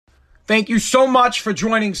Thank you so much for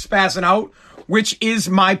joining Spazzing Out, which is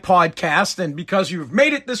my podcast. And because you've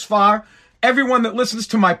made it this far, everyone that listens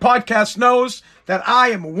to my podcast knows that I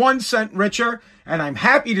am 1 cent richer. And I'm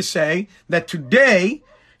happy to say that today,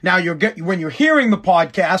 now when you're hearing the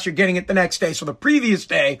podcast, you're getting it the next day. So the previous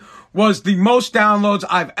day was the most downloads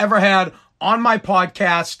I've ever had on my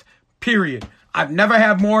podcast, period. I've never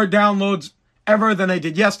had more downloads ever than I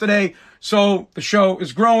did yesterday. So the show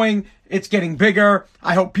is growing. It's getting bigger.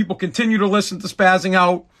 I hope people continue to listen to Spazzing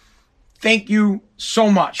Out. Thank you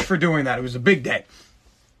so much for doing that. It was a big day.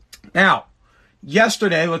 Now,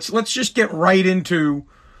 yesterday, let's just get right into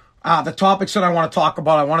the topics that I want to talk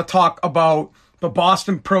about. I want to talk about the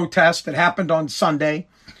Boston protest that happened on Sunday.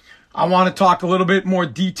 I want to talk a little bit more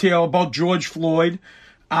detail about George Floyd,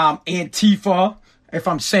 Antifa, if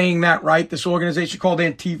I'm saying that right, this organization called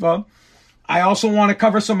Antifa. I also want to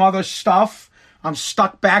cover some other stuff. I'm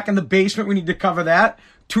stuck back in the basement. We need to cover that.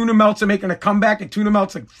 Tuna melts are making a comeback, and tuna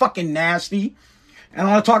melts are fucking nasty. And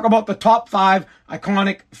I want to talk about the top 5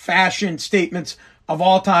 iconic fashion statements of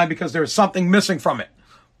all time because there is something missing from it.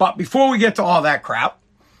 But before we get to all that crap,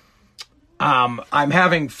 I'm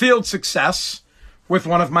having field success with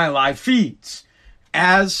one of my live feeds.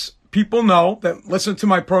 As people know that listen to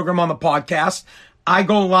my program on the podcast, I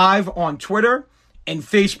go live on Twitter and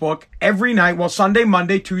Facebook every night. Well, Sunday,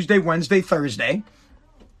 Monday, Tuesday, Wednesday, Thursday.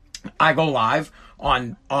 I go live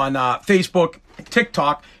on Facebook,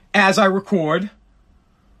 TikTok as I record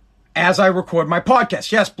my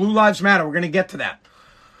podcast. Yes, Blue Lives Matter. We're going to get to that.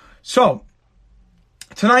 So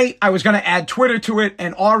tonight I was going to add Twitter to it,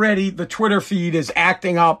 and already the Twitter feed is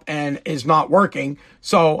acting up and is not working.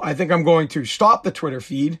 So I think I'm going to stop the Twitter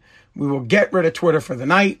feed. We will get rid of Twitter for the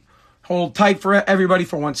night. Hold tight for everybody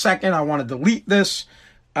for 1 second. I want to delete this.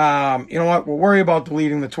 You know what? We'll worry about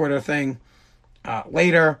deleting the Twitter thing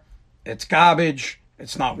later. It's garbage.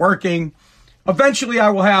 It's not working. Eventually, I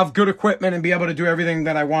will have good equipment and be able to do everything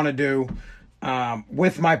that I want to do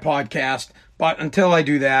with my podcast. But until I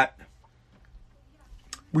do that,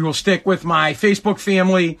 we will stick with my Facebook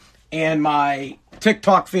family and my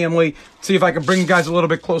TikTok family. See if I can bring you guys a little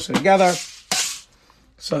bit closer together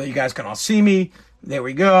so that you guys can all see me. There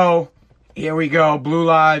we go. Here we go. Blue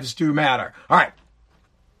lives do matter. All right.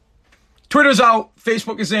 Twitter's out.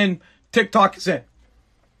 Facebook is in. TikTok is in.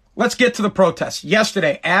 Let's get to the protest.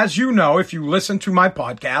 Yesterday, as you know, if you listen to my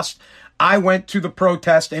podcast, I went to the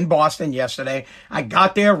protest in Boston yesterday. I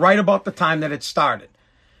got there right about the time that it started.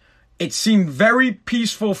 It seemed very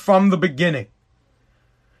peaceful from the beginning.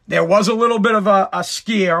 There was a little bit of a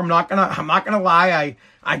scare. I'm not gonna lie.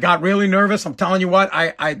 I got really nervous. I'm telling you what,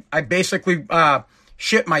 I basically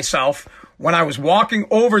shit myself when I was walking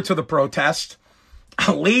over to the protest.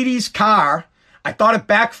 A lady's car, I thought it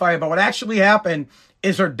backfired, but what actually happened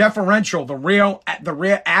is her differential, the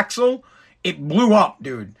rear axle, it blew up,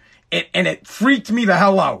 dude. It freaked me the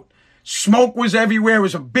hell out. Smoke was everywhere. It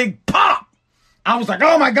was a big pop. I was like,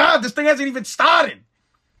 oh my God, this thing hasn't even started.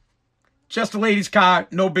 Just a lady's car,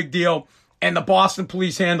 no big deal. And the Boston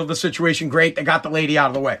police handled the situation great. They got the lady out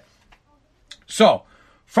of the way. So,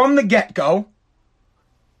 from the get-go,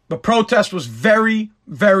 the protest was very,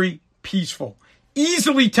 very peaceful.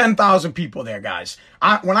 Easily 10,000 people there, guys.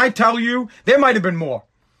 When I tell you, there might have been more.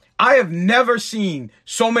 I have never seen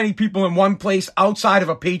so many people in one place outside of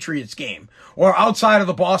a Patriots game or outside of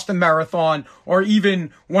the Boston Marathon or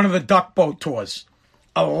even one of the duck boat tours.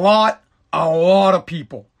 A lot of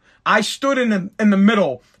people. I stood in the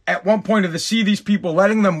middle at one point to see these people,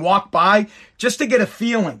 letting them walk by just to get a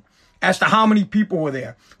feeling as to how many people were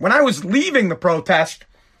there. When I was leaving the protest,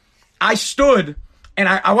 I stood and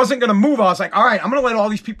I wasn't going to move. I was like, all right, I'm going to let all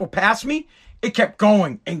these people pass me. It kept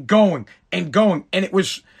going and going and going. And it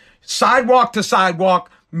was sidewalk to sidewalk,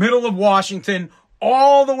 middle of Washington,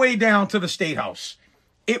 all the way down to the State House.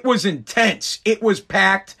 It was intense. It was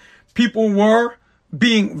packed. People were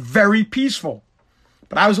being very peaceful.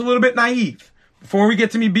 But I was a little bit naive. Before we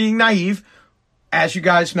get to me being naive, as you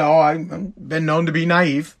guys know, I've been known to be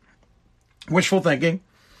naive. Wishful thinking.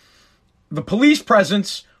 The police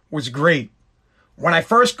presence was great. When I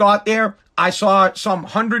first got there, I saw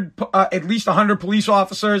at least 100 police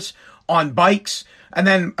officers on bikes, and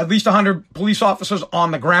then at least 100 police officers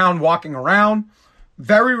on the ground walking around.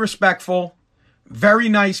 Very respectful, very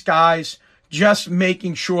nice guys, just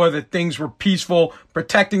making sure that things were peaceful,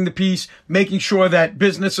 protecting the peace, making sure that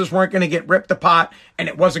businesses weren't going to get ripped apart and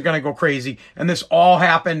it wasn't going to go crazy. And this all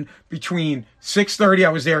happened between 6:30. I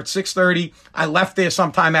was there at 6:30. I left there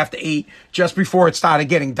sometime after 8, just before it started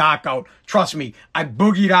getting dark out. Trust me, I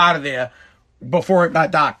boogied out of there before it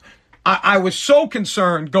got dark. I was so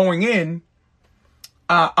concerned going in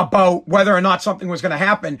about whether or not something was going to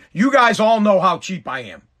happen. You guys all know how cheap I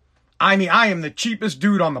am. I mean, I am the cheapest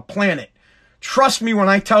dude on the planet. Trust me when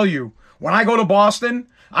I tell you, when I go to Boston,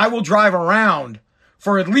 I will drive around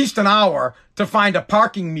for at least an hour to find a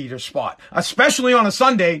parking meter spot, especially on a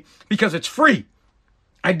Sunday because it's free.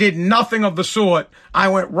 I did nothing of the sort. I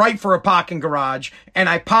went right for a parking garage and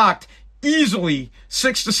I parked easily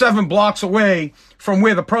 6 to 7 blocks away from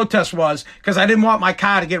where the protest was because I didn't want my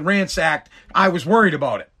car to get ransacked. I was worried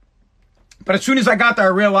about it. But as soon as I got there, I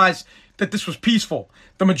realized that this was peaceful.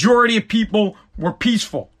 The majority of people were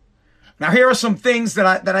peaceful. Now, here are some things that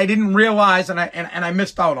I didn't realize and I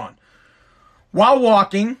missed out on. While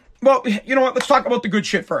walking, well, you know what? Let's talk about the good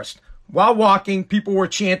shit first. While walking, people were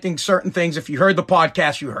chanting certain things. If you heard the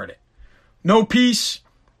podcast, you heard it. No peace,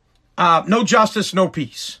 no justice, no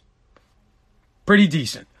peace. Pretty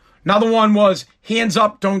decent. Another one was hands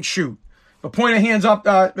up, don't shoot. The point of hands up,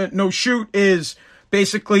 no shoot is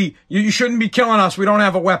basically you shouldn't be killing us. We don't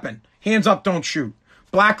have a weapon. Hands up, don't shoot.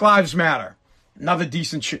 Black Lives Matter. Another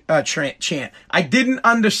decent chant. I didn't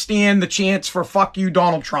understand the chants for fuck you,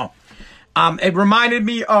 Donald Trump. It reminded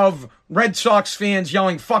me of Red Sox fans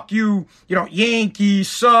yelling, fuck you, Yankees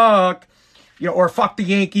suck, or fuck the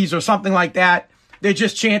Yankees or something like that. They're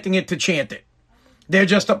just chanting it to chant it. They're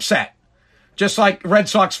just upset. Just like Red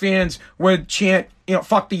Sox fans would chant,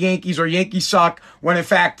 fuck the Yankees or Yankees suck, when in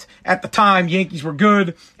fact, at the time, Yankees were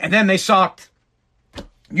good, and then they sucked.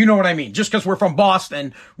 You know what I mean? Just because we're from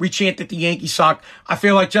Boston, we chanted the Yankees suck. I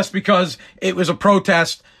feel like just because it was a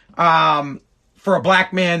protest, for a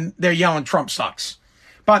black man, they're yelling Trump sucks.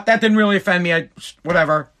 But that didn't really offend me.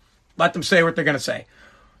 Whatever. Let them say what they're going to say.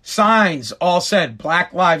 Signs all said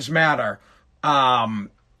Black Lives Matter.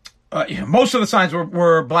 Most of the signs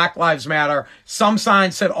were Black Lives Matter. Some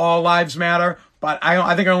signs said All Lives Matter, but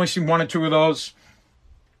I think I only seen 1 or 2 of those.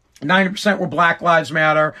 90% were Black Lives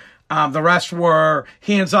Matter. The rest were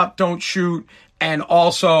hands up, don't shoot, and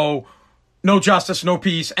also no justice, no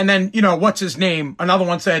peace. And then, what's his name? Another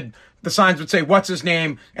one said, the signs would say, what's his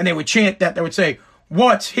name? And they would chant that. They would say,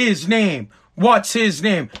 what's his name? What's his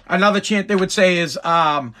name? Another chant they would say is,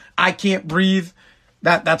 I can't breathe.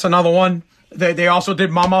 That's another one. They also did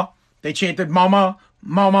mama. They chanted mama,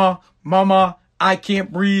 mama, mama, I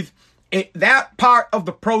can't breathe. That part of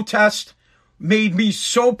the protest made me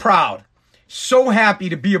so proud, so happy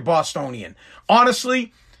to be a Bostonian.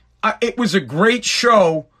 Honestly, it was a great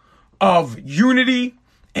show of unity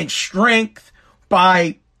and strength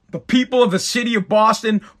by the people of the city of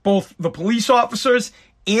Boston, both the police officers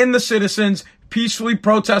and the citizens, peacefully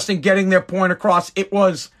protesting, getting their point across. It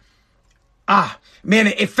was, man,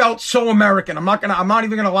 it felt so American. I'm not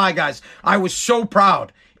even gonna lie, guys. I was so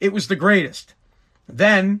proud. It was the greatest.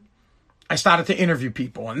 Then I started to interview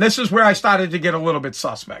people, and this is where I started to get a little bit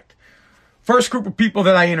suspect. First group of people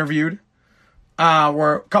that I interviewed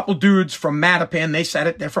were a couple dudes from Mattapan. They said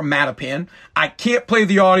it. They're from Mattapan. I can't play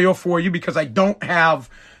the audio for you because I don't have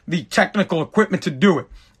the technical equipment to do it.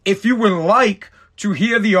 If you would like to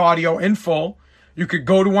hear the audio in full, you could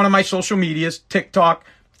go to one of my social medias, TikTok,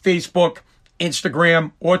 Facebook,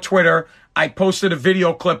 Instagram, or Twitter. I posted a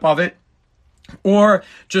video clip of it. Or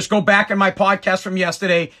just go back in my podcast from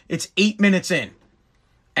yesterday. It's 8 minutes in.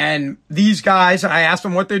 And these guys, I asked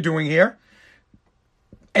them what they're doing here.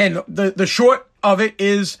 And the short of it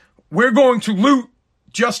is, we're going to loot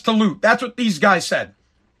just to loot. That's what these guys said.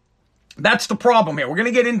 That's the problem here. We're going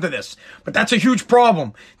to get into this, but that's a huge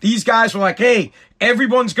problem. These guys were like, hey,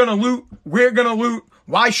 everyone's going to loot. We're going to loot.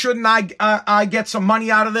 Why shouldn't I get some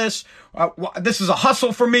money out of this? This is a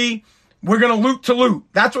hustle for me. We're going to loot to loot.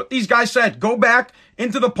 That's what these guys said. Go back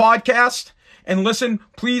into the podcast and listen.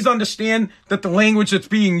 Please understand that the language that's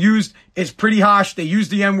being used is pretty harsh. They use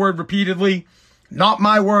the N-word repeatedly. Not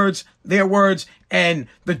my words, their words. And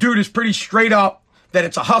the dude is pretty straight up that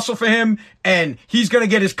it's a hustle for him, and he's going to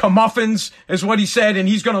get his comeuppance, is what he said, and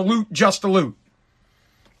he's going to loot just to loot.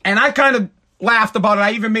 And I kind of laughed about it.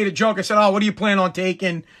 I even made a joke. I said, oh, what do you plan on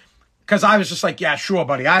taking? Because I was just like, yeah, sure,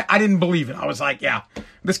 buddy. I didn't believe it. I was like, yeah,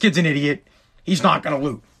 this kid's an idiot. He's not going to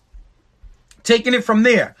loot. Taking it from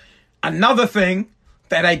there. Another thing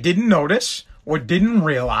that I didn't notice or didn't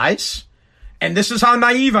realize, and this is how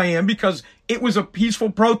naive I am because it was a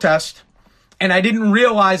peaceful protest, and I didn't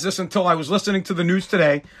realize this until I was listening to the news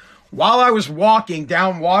today. While I was walking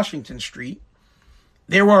down Washington Street,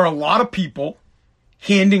 there were a lot of people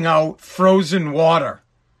handing out frozen water.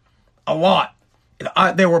 A lot.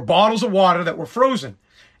 There were bottles of water that were frozen.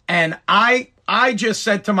 And I just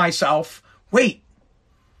said to myself, wait,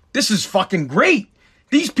 this is fucking great.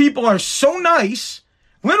 These people are so nice.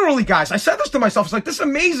 Literally, guys, I said this to myself. It's like, this is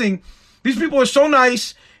amazing. These people are so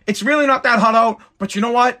nice. It's really not that hot out, but you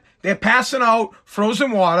know what? They're passing out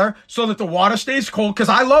frozen water so that the water stays cold, because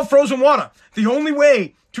I love frozen water. The only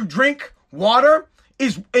way to drink water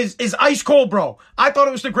is ice cold, bro. I thought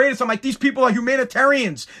it was the greatest. I'm like, these people are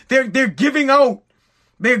humanitarians. They're giving out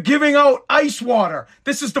ice water.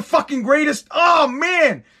 This is the fucking greatest. Oh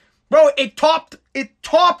man. Bro, it topped the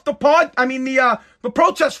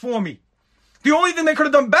protest for me. The only thing they could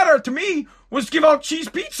have done better to me was give out cheese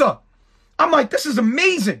pizza. I'm like, this is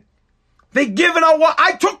amazing. They giving out what?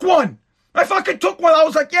 I took one. I fucking took one. I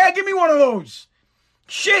was like, yeah, give me one of those.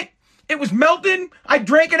 Shit. It was melting. I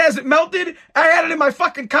drank it as it melted. I had it in my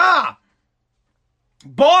fucking car.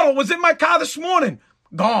 Bottle was in my car this morning.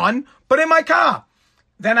 Gone, but in my car.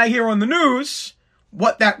 Then I hear on the news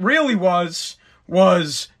what that really was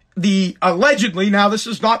the allegedly, now this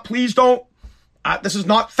is not, please don't, this is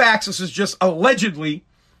not facts, this is just allegedly,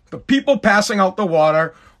 the people passing out the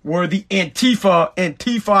water were the Antifa,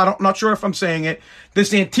 I'm not sure if I'm saying it,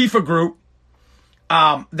 this Antifa group,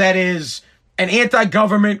 that is an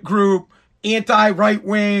anti-government group,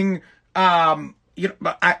 anti-right-wing, I'm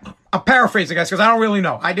paraphrasing, guys, because I don't really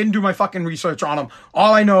know. I didn't do my fucking research on them.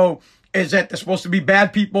 All I know is that they're supposed to be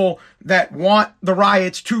bad people that want the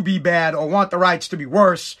riots to be bad or want the riots to be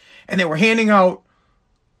worse. And they were handing out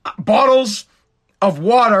bottles of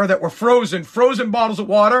water that were frozen bottles of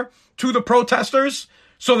water to the protesters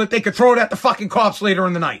so that they could throw it at the fucking cops later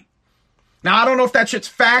in the night. Now, I don't know if that shit's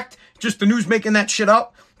fact, just the news making that shit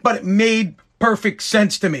up, but it made perfect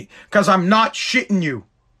sense to me because I'm not shitting you.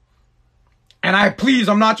 And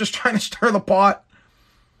I'm not just trying to stir the pot.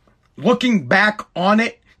 Looking back on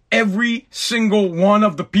it, every single one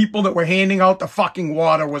of the people that were handing out the fucking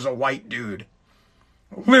water was a white dude.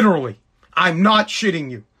 Literally. I'm not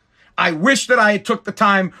shitting you. I wish that I had took the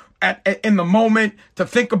time in the moment to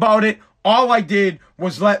think about it. All I did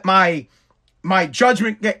was let my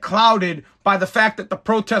judgment get clouded by the fact that the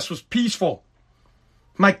protest was peaceful.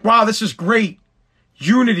 I'm like, wow, this is great.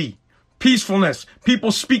 Unity. Peacefulness.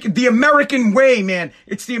 People speaking the American way, man.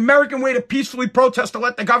 It's the American way to peacefully protest, to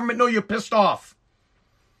let the government know you're pissed off.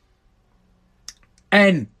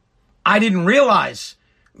 And I didn't realize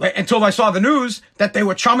until I saw the news that they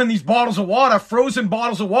were chumming these bottles of water, frozen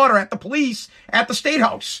bottles of water, at the police at the State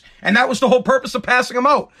House. And that was the whole purpose of passing them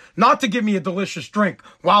out. Not to give me a delicious drink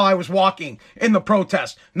while I was walking in the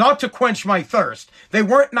protest. Not to quench my thirst. They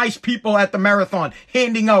weren't nice people at the marathon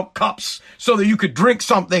handing out cups so that you could drink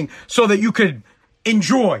something, so that you could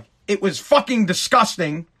enjoy. It was fucking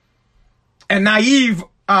disgusting and naive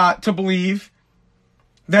to believe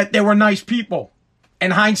that they were nice people. In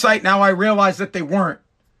hindsight, now I realize that they weren't.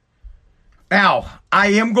 Now, I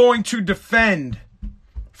am going to defend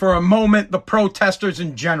for a moment the protesters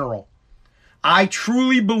in general. I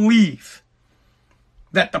truly believe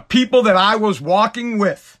that the people that I was walking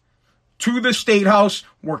with to the State House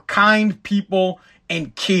were kind people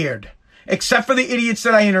and cared. Except for the idiots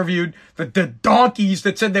that I interviewed, the donkeys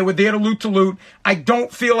that said they were there to loot. I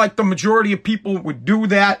don't feel like the majority of people would do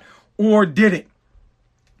that or did it.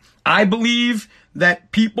 I believe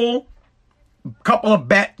that people, couple of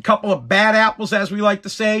bad apples, as we like to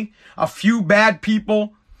say, a few bad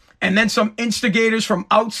people, and then some instigators from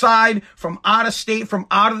outside, from out of state, from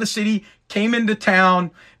out of the city, came into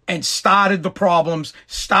town and started the problems,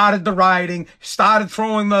 started the rioting, started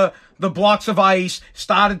throwing the blocks of ice,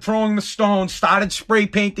 started throwing the stones, started spray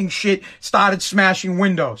painting shit, started smashing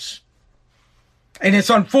windows. And it's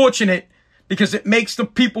unfortunate because it makes the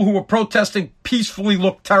people who were protesting peacefully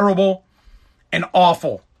look terrible and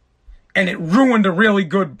awful. And it ruined a really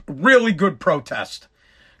good protest.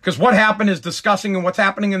 Because what happened is disgusting, and what's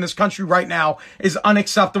happening in this country right now is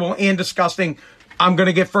unacceptable and disgusting. I'm going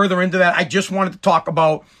to get further into that. I just wanted to talk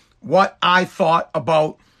about what I thought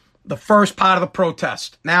about the first part of the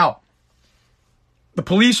protest. Now, the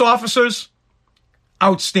police officers,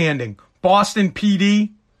 outstanding. Boston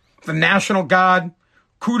PD, the National Guard,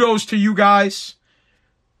 kudos to you guys.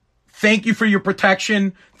 Thank you for your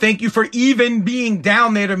protection. Thank you for even being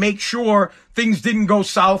down there to make sure things didn't go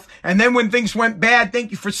south. And then when things went bad, thank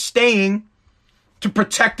you for staying, to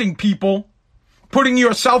protecting people, putting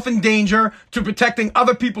yourself in danger, to protecting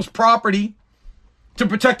other people's property, to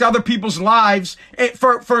protect other people's lives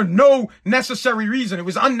for no necessary reason. It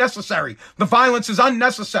was unnecessary. The violence is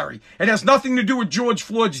unnecessary. It has nothing to do with George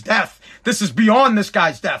Floyd's death. This is beyond this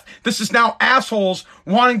guy's death. This is now assholes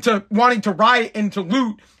wanting to riot and to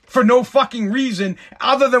loot for no fucking reason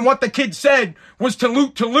other than what the kid said was to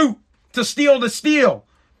loot, to steal,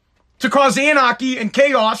 to cause anarchy and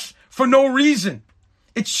chaos for no reason.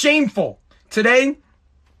 It's shameful. Today,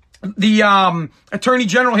 the Attorney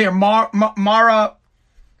General here, Mara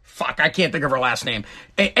Fuck, I can't think of her last name.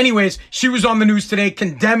 Anyways, she was on the news today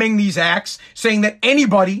condemning these acts, saying that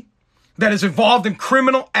anybody that is involved in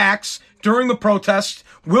criminal acts during the protests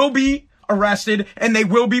will be arrested and they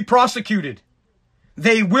will be prosecuted.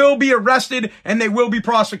 They will be arrested and they will be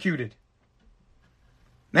prosecuted.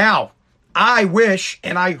 Now, I wish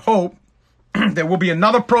and I hope there will be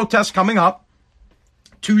another protest coming up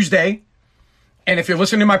Tuesday. And if you're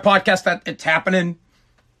listening to my podcast, that it's happening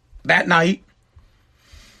that night.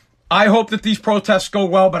 I hope that these protests go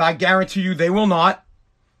well, but I guarantee you they will not.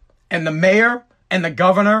 And the mayor and the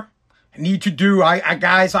governor need to do,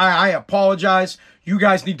 guys, I apologize. You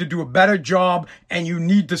guys need to do a better job and you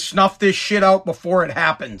need to snuff this shit out before it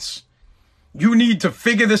happens. You need to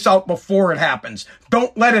figure this out before it happens.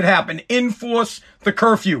 Don't let it happen. Enforce the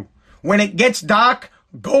curfew. When it gets dark,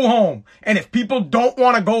 go home. And if people don't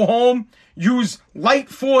want to go home, use light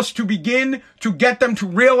force to begin to get them to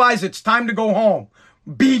realize it's time to go home.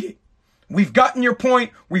 Beat it. We've gotten your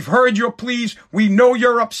point. We've heard your pleas. We know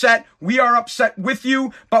you're upset. We are upset with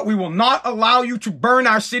you, but we will not allow you to burn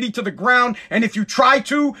our city to the ground. And if you try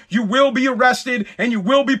to, you will be arrested and you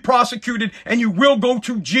will be prosecuted and you will go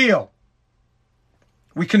to jail.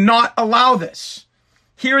 We cannot allow this.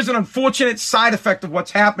 Here is an unfortunate side effect of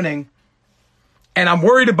what's happening, and I'm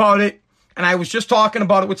worried about it. And I was just talking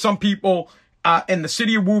about it with some people in the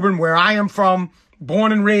city of Woburn, where I am from.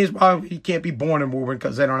 Born and raised, well, you can't be born in Woburn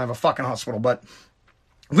because they don't have a fucking hospital, but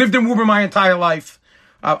lived in Woburn my entire life.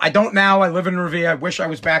 I don't now. I live in Revere. I wish I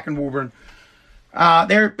was back in Woburn.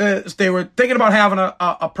 They were thinking about having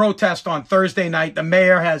a protest on Thursday night. The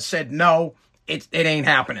mayor has said no, it ain't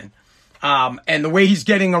happening. And the way he's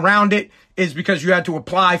getting around it is because you had to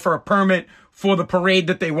apply for a permit for the parade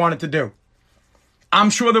that they wanted to do.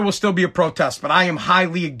 I'm sure there will still be a protest, but I am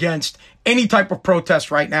highly against any type of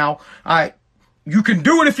protest right now. You can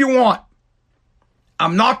do it if you want.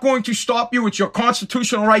 I'm not going to stop you. It's your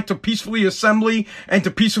constitutional right to peacefully assemble and to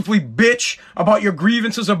peacefully bitch about your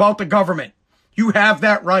grievances about the government. You have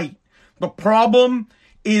that right. The problem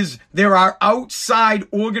is there are outside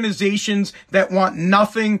organizations that want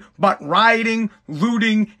nothing but rioting,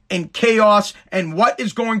 looting, and chaos. And what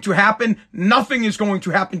is going to happen? Nothing is going to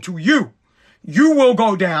happen to you. You will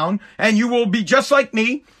go down and you will be just like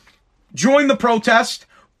me. Join the protest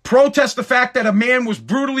the fact that a man was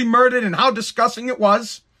brutally murdered and how disgusting it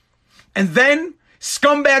was. And then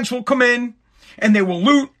scumbags will come in and they will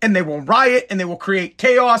loot and they will riot and they will create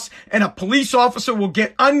chaos, and a police officer will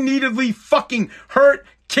get unneededly fucking hurt,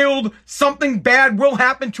 killed. Something bad will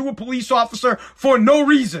happen to a police officer for no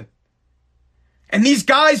reason. And these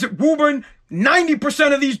guys at Woburn,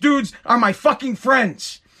 90% of these dudes are my fucking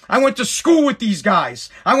friends. I went to school with these guys.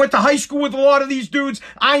 I went to high school with a lot of these dudes.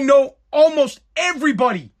 I know almost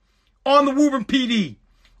everybody on the Woburn PD.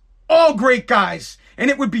 All great guys. And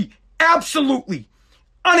it would be absolutely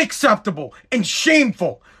unacceptable and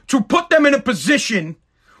shameful to put them in a position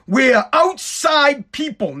where outside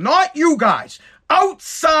people, not you guys,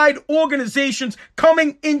 outside organizations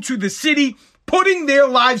coming into the city, putting their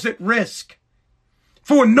lives at risk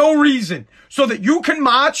for no reason, so that you can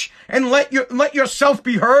march and let yourself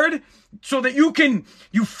be heard, so that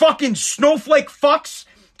you fucking snowflake fucks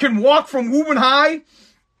can walk from Woburn High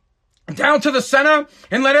down to the center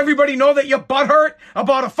and let everybody know that you're butthurt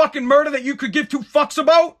about a fucking murder that you could give two fucks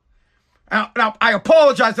about. Now I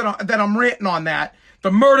apologize that I'm ranting on that.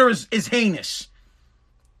 The murder is heinous.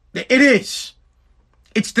 It is.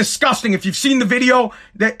 It's disgusting. If you've seen the video,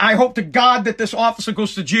 that I hope to God that this officer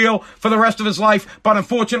goes to jail for the rest of his life. But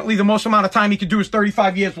unfortunately, the most amount of time he could do is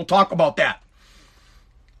 35 years. We'll talk about that.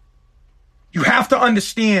 You have to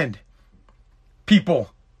understand,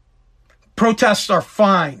 people, protests are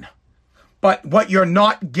fine. But what you're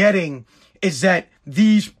not getting is that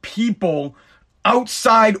these people,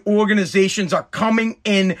 outside organizations, are coming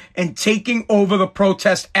in and taking over the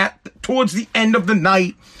protest towards the end of the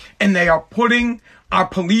night. And they are putting our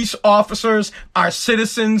police officers, our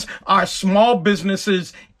citizens, our small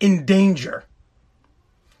businesses in danger.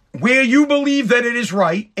 Where you believe that it is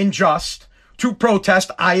right and just to protest,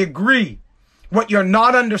 I agree. What you're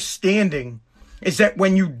not understanding is that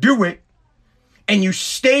when you do it and you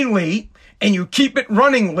stay late and you keep it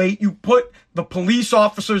running late, you put the police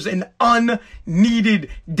officers in unneeded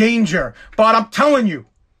danger. But I'm telling you,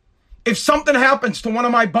 if something happens to one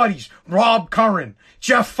of my buddies, Rob Curran,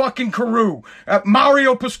 Jeff fucking Carew,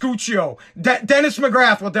 Mario Pascuccio, Dennis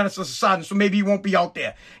McGrath, well, Dennis is a sergeant, so maybe he won't be out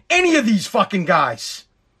there. Any of these fucking guys.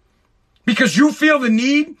 Because you feel the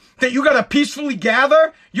need that you got to peacefully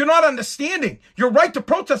gather, you're not understanding. Your right to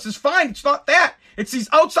protest is fine. It's not that. It's these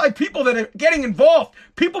outside people that are getting involved.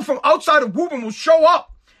 People from outside of Woburn will show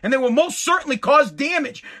up And they will most certainly cause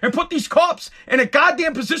damage and put these cops in a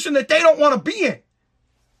goddamn position that they don't want to be in.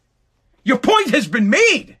 Your point has been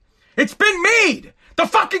made. It's been made. The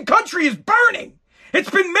fucking country is burning. It's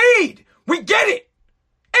been made. We get it.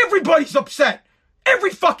 Everybody's upset.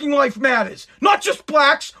 Every fucking life matters. Not just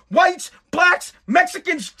blacks, whites, blacks,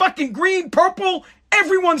 Mexicans, fucking green, purple.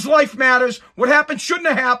 Everyone's life matters. What happened shouldn't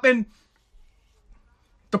have happened.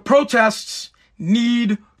 The protests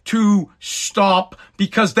need to stop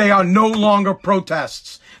because they are no longer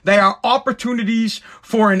protests. They are opportunities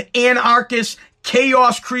for an anarchist,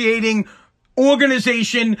 chaos-creating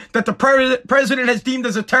organization that the president has deemed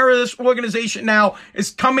as a terrorist organization now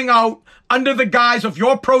is coming out under the guise of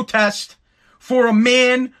your protest for a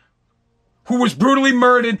man who was brutally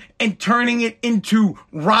murdered and turning it into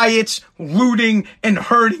riots, looting, and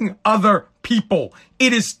hurting other people.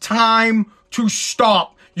 It is time to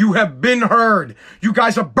stop. You have been heard. You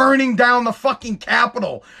guys are burning down the fucking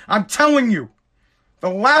Capitol. I'm telling you, the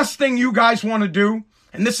last thing you guys want to do,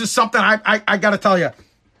 and this is something I got to tell you,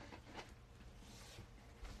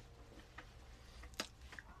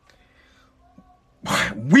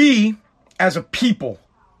 we as a people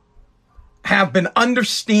have been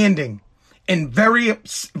understanding and very,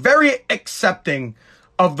 very accepting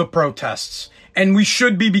of the protests. And we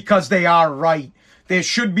should be, because they are right. There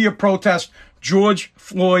should be a protest. George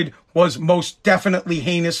Floyd was most definitely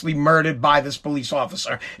heinously murdered by this police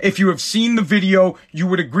officer. If you have seen the video, you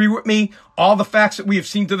would agree with me. All the facts that we have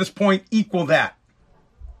seen to this point equal that.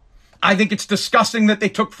 I think it's disgusting that they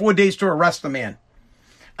took 4 days to arrest the man.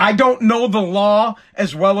 I don't know the law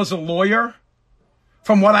as well as a lawyer.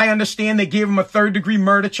 From what I understand, they gave him a third-degree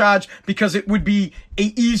murder charge because it would be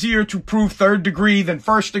easier to prove third degree than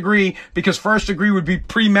first degree, because first degree would be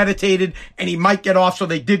premeditated and he might get off, so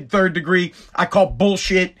they did third degree. I call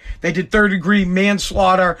bullshit. They did third-degree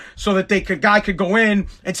manslaughter so that guy could go in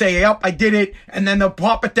and say, yep, I did it, and then they'll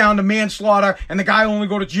pop it down to manslaughter, and the guy will only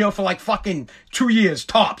go to jail for like fucking 2 years,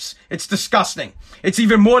 tops. It's disgusting. It's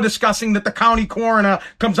even more disgusting that the county coroner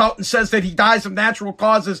comes out and says that he dies of natural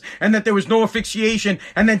causes and that there was no asphyxiation.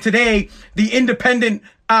 And then today, the independent,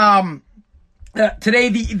 the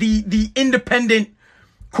independent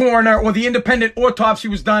coroner or the independent autopsy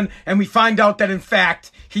was done, and we find out that in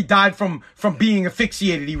fact he died from being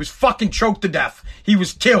asphyxiated. He was fucking choked to death. He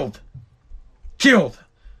was killed.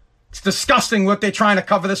 It's disgusting what they're trying to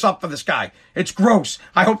cover this up for this guy. It's gross.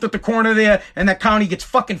 I hope that the coroner there and that county gets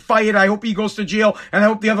fucking fired. I hope he goes to jail. And I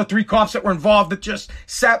hope the other 3 cops that were involved that just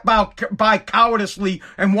sat by cowardice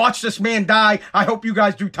and watched this man die, I hope you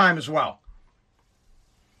guys do time as well.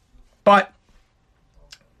 But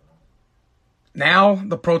now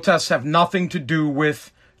the protests have nothing to do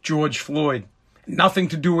with George Floyd. Nothing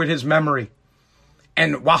to do with his memory.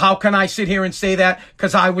 And well, how can I sit here and say that?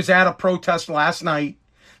 Because I was at a protest last night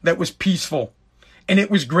that was peaceful. And it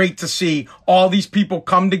was great to see all these people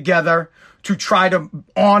come together to try to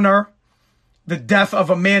honor the death of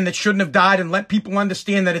a man that shouldn't have died and let people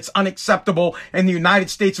understand that it's unacceptable in the United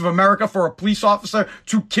States of America for a police officer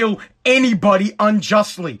to kill anybody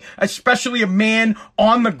unjustly, especially a man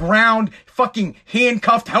on the ground, fucking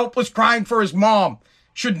handcuffed, helpless, crying for his mom.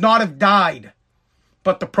 Should not have died.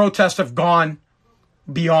 But the protests have gone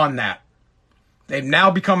beyond that. They've now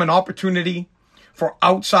become an opportunity for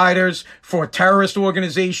outsiders, for terrorist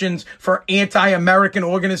organizations, for anti-American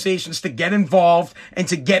organizations to get involved and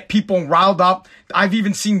to get people riled up. I've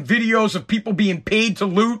even seen videos of people being paid to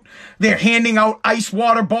loot. They're handing out ice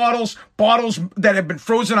water bottles that have been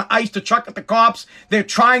frozen in ice to chuck at the cops. They're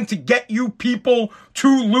trying to get you people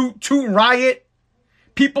to loot, to riot.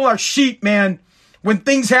 People are sheep, man. When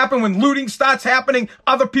things happen, when looting starts happening,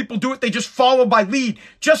 other people do it. They just follow by lead.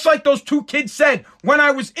 Just like those 2 kids said when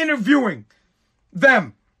I was interviewing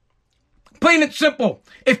them. Plain and simple.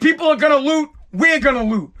 If people are going to loot, we're going to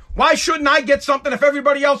loot. Why shouldn't I get something if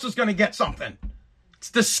everybody else is going to get something?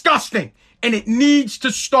 It's disgusting. And it needs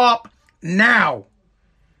to stop now.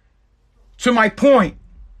 To my point,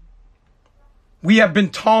 we have been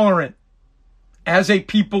tolerant as a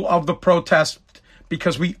people of the protest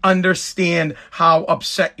because we understand how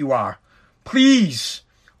upset you are. Please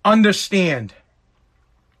understand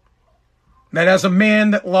that as a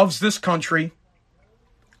man that loves this country,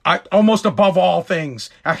 almost above all things.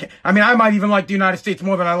 I mean, I might even like the United States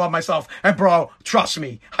more than I love myself. And bro, trust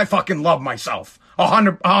me, I fucking love myself.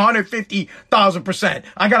 150,000%.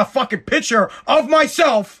 I got a fucking picture of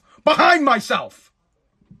myself behind myself.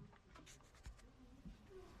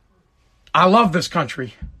 I love this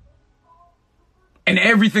country and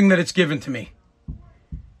everything that it's given to me.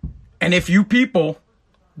 And if you people,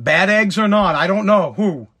 bad eggs or not, I don't know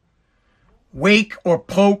who, wake or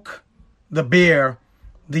poke the bear,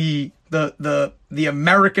 the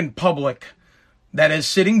American public that is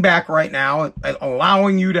sitting back right now,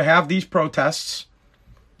 allowing you to have these protests.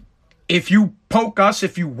 If you poke us,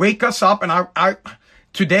 if you wake us up, and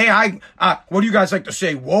today what do you guys like to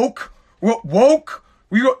say? Woke? Woke?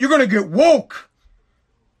 You're gonna get woke.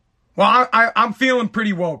 Well, I'm feeling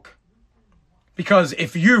pretty woke. Because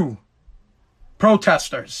if you,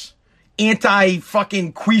 protesters,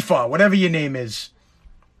 anti-fucking Quifa, whatever your name is,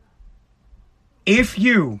 if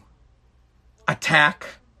you attack,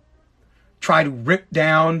 try to rip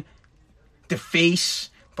down, deface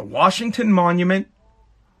the Washington Monument,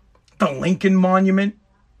 the Lincoln Monument,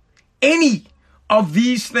 any of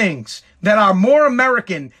these things that are more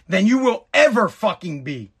American than you will ever fucking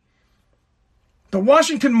be. The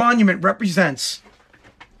Washington Monument represents,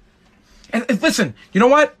 and listen, you know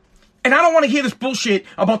what? And I don't want to hear this bullshit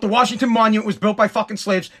about the Washington Monument was built by fucking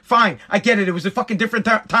slaves. Fine, I get it. It was a fucking different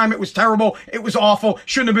time. It was terrible. It was awful.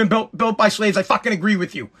 Shouldn't have been built by slaves. I fucking agree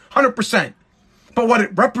with you. 100%. But what it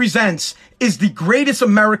represents is the greatest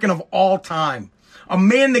American of all time. A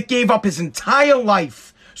man that gave up his entire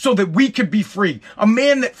life so that we could be free. A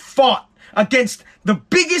man that fought against the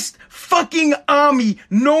biggest fucking army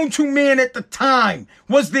known to man at the time.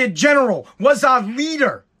 Was their general. Was our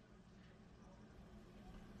leader.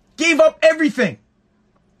 Gave up everything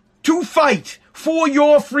to fight for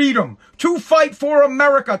your freedom, to fight for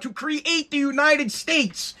America, to create the United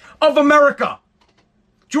States of America.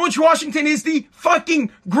 George Washington is the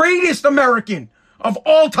fucking greatest American of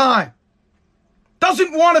all time.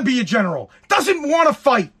 Doesn't want to be a general, doesn't want to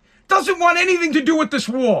fight, doesn't want anything to do with this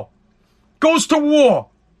war. Goes to war,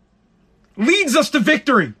 leads us to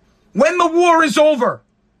victory. When the war is over,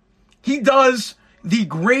 he does the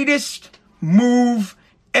greatest move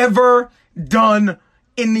ever done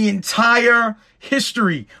in the entire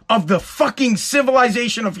history of the fucking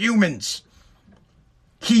civilization of humans.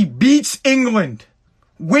 He beats England,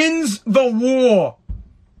 wins the war.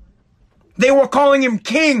 They were calling him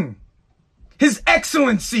king, His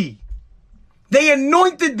Excellency. They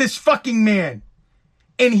anointed this fucking man,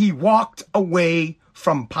 and he walked away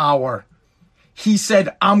from power. He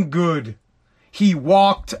said, I'm good. He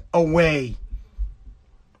walked away.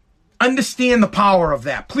 Understand the power of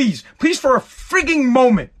that. Please for a frigging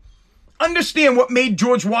moment, understand what made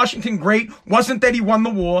George Washington great wasn't that he won the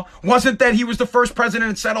war, wasn't that he was the first president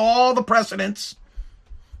and set all the precedents.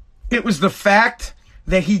 It was the fact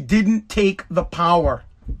that he didn't take the power.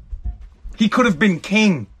 He could have been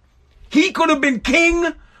king. He could have been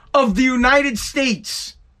king of the United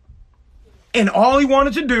States. And all he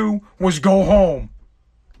wanted to do was go home.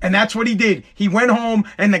 And that's what he did. He went home,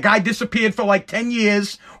 and the guy disappeared for like 10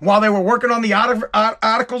 years while they were working on the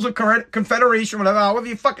Articles of Confederation, whatever, however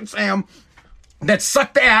you fucking say them, that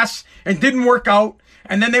sucked ass and didn't work out.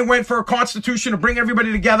 And then they went for a constitution to bring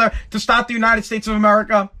everybody together to start the United States of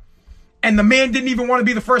America. And the man didn't even want to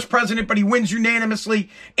be the first president, but he wins unanimously.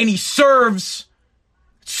 And he serves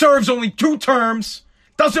only 2 terms,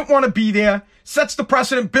 doesn't want to be there, sets the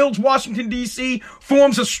precedent, builds Washington, D.C.,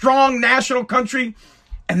 forms a strong national country.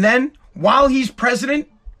 And then, while he's president,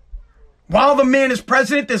 while the man is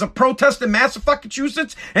president, there's a protest in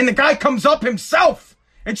Massachusetts, and the guy comes up himself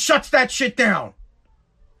and shuts that shit down.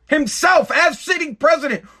 Himself, as sitting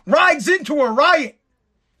president, rides into a riot.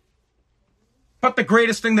 But the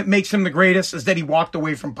greatest thing that makes him the greatest is that he walked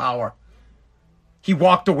away from power. He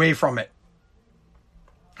walked away from it.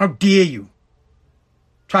 How dare you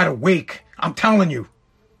try to wake? I'm telling you,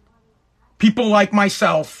 people like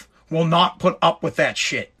myself will not put up with that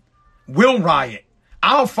shit. We'll riot.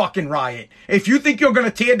 I'll fucking riot. If you think you're going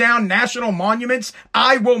to tear down national monuments,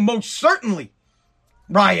 I will most certainly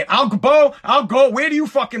riot. I'll go. Where do you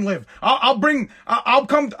fucking live? I'll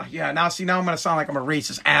come. Yeah, now I'm going to sound like I'm a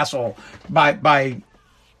racist asshole by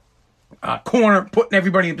putting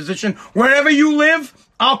everybody in position. Wherever you live,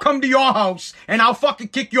 I'll come to your house and I'll fucking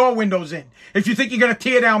kick your windows in. If you think you're going to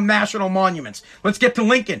tear down national monuments. Let's get to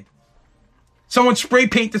Lincoln. Someone spray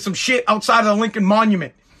painted some shit outside of the Lincoln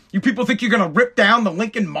Monument. You people think you're going to rip down the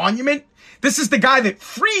Lincoln Monument? This is the guy that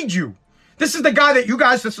freed you. This is the guy that you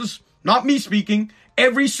guys, this is not me speaking,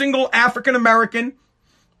 every single African American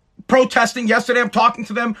protesting yesterday. I'm talking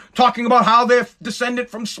to them, talking about how they're descended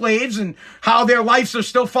from slaves and how their lives are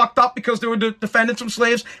still fucked up because they were defendants from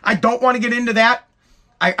slaves. I don't want to get into that.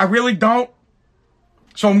 I really don't.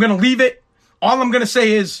 So I'm going to leave it. All I'm going to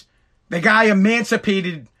say is the guy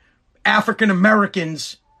emancipated African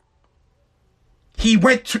Americans. He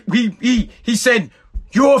said,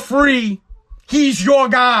 you're free. He's your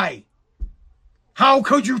guy. How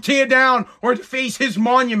could you tear down or deface his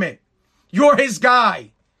monument? You're his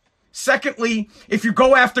guy. Secondly, if you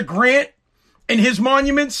go after Grant in his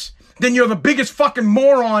monuments, then you're the biggest fucking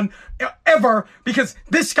moron ever, because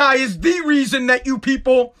this guy is the reason that your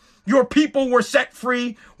people were set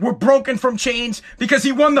free, were broken from chains, because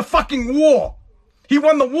he won the fucking war. He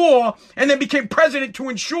won the war and then became president to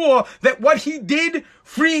ensure that what he did,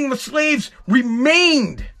 freeing the slaves,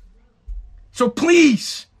 remained. So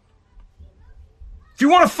please, if you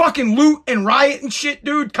want to fucking loot and riot and shit,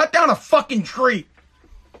 dude, cut down a fucking tree.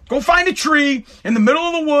 Go find a tree in the middle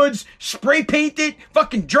of the woods, spray paint it,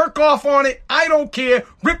 fucking jerk off on it. I don't care.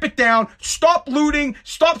 Rip it down. Stop looting.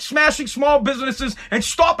 Stop smashing small businesses. And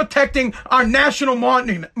stop protecting our national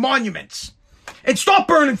monuments. And stop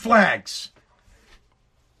burning flags.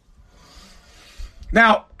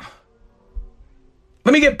 Now,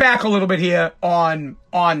 let me get back a little bit here on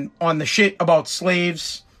the shit about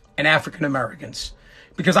slaves and African Americans.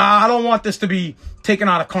 Because I don't want this to be taken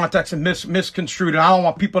out of context and misconstrued, and I don't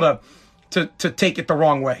want people to take it the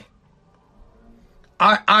wrong way.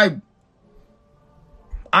 I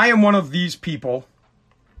am one of these people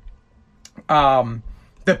that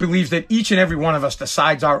believes that each and every one of us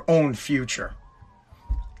decides our own future.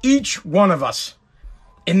 Each one of us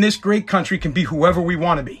in this great country can be whoever we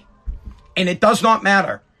want to be. And it does not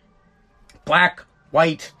matter. Black,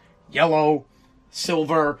 white, yellow,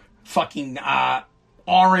 silver, fucking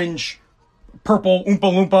orange, purple, Oompa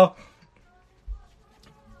Loompa.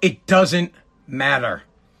 It doesn't matter.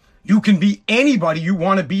 You can be anybody you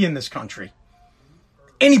want to be in this country.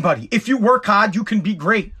 Anybody. If you work hard, you can be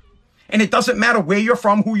great. And it doesn't matter where you're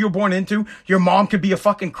from, who you're born into. Your mom could be a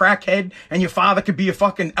fucking crackhead and your father could be a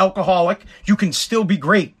fucking alcoholic. You can still be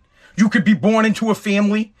great. You could be born into a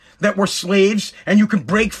family that were slaves, and you can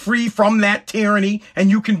break free from that tyranny,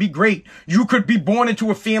 and you can be great. You could be born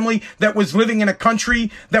into a family that was living in a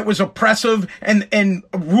country that was oppressive and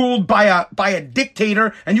ruled by a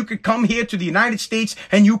dictator, and you could come here to the United States,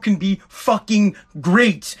 and you can be fucking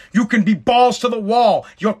great. You can be balls to the wall.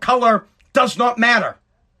 Your color does not matter.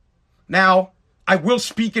 Now, I will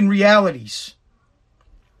speak in realities.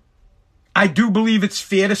 I do believe it's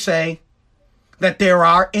fair to say that there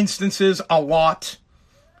are instances, a lot,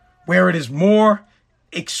 where it is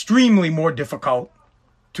extremely more difficult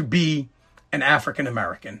to be an African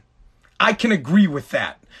American. I can agree with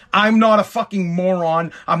that. I'm not a fucking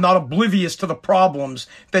moron. I'm not oblivious to the problems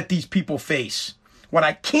that these people face. What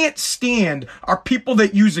I can't stand are people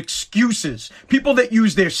that use excuses, people that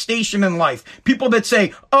use their station in life, people that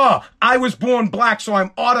say, oh, I was born black, so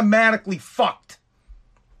I'm automatically fucked.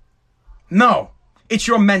 No, it's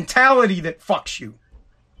your mentality that fucks you.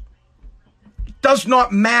 Does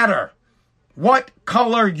not matter what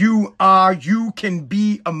color you are, you can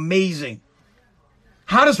be amazing.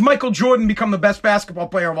 How does Michael Jordan become the best basketball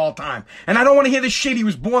player of all time? And I don't want to hear this shit, he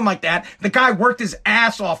was born like that. The guy worked his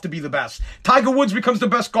ass off to be the best. Tiger Woods becomes the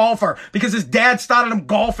best golfer because his dad started him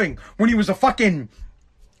golfing when he was a fucking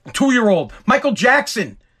 2-year-old. Michael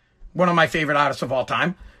Jackson, one of my favorite artists of all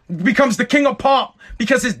time, becomes the king of pop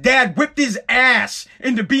because his dad whipped his ass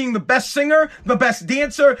into being the best singer, the best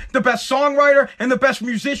dancer, the best songwriter, and the best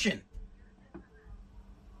musician.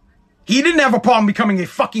 He didn't have a problem becoming a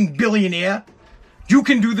fucking billionaire. You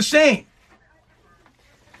can do the same.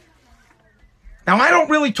 Now, I don't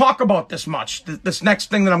really talk about this much, this next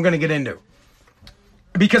thing that I'm going to get into.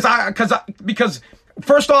 Because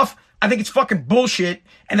first off, I think it's fucking bullshit,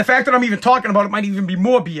 and the fact that I'm even talking about it might even be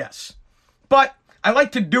more BS. But I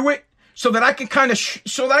like to do it so that I can kind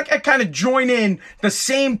of join in the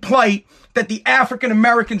same plight that the African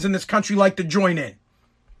Americans in this country like to join in.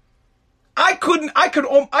 I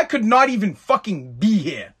could not even fucking be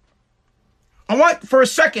here. For a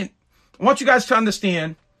second, I want you guys to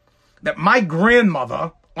understand that my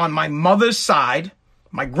grandmother, on my mother's side,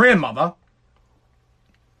 my grandmother,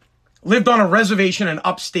 lived on a reservation in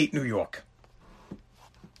upstate New York.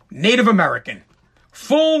 Native American.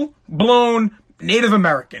 Full-blown Native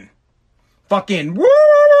American. Fucking woo,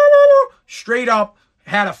 straight up,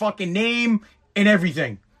 had a fucking name and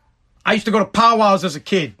everything. I used to go to powwows as a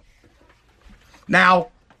kid. Now,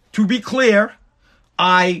 to be clear,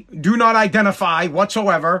 I do not identify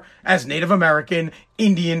whatsoever as Native American,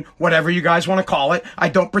 Indian, whatever you guys want to call it. I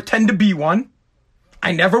don't pretend to be one.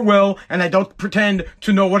 I never will, and I don't pretend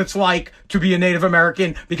to know what it's like to be a Native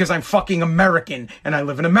American because I'm fucking American and I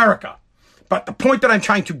live in America. But the point that I'm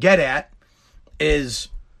trying to get at is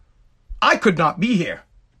I could not be here.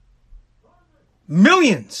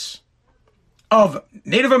 Millions of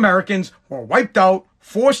Native Americans were wiped out,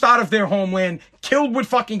 forced out of their homeland, killed with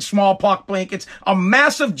fucking smallpox blankets. A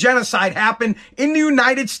massive genocide happened in the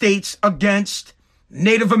United States against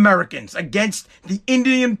Native Americans, against the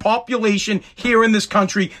Indian population here in this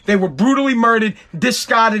country. They were brutally murdered,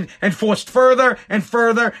 discarded, and forced further and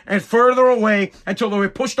further and further away until they were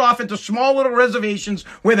pushed off into small little reservations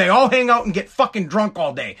where they all hang out and get fucking drunk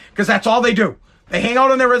all day. Because that's all they do. They hang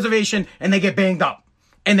out on their reservation and they get banged up.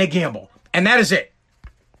 And they gamble. And that is it.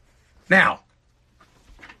 Now,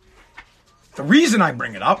 the reason I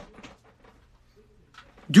bring it up,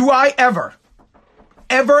 do I ever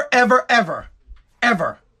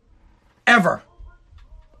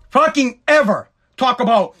fucking ever talk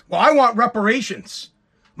about, well, I want reparations.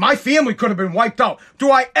 My family could have been wiped out.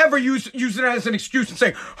 Do I ever use it as an excuse and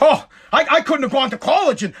say, oh, I couldn't have gone to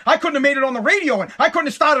college and I couldn't have made it on the radio and I couldn't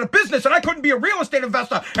have started a business and I couldn't be a real estate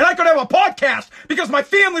investor and I could have a podcast because my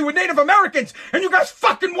family were Native Americans and you guys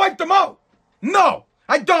fucking wiped them out? No,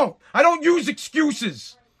 I don't. I don't use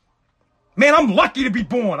excuses. Man, I'm lucky to be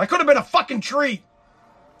born. I could have been a fucking tree,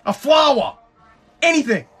 a flower,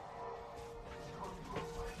 anything.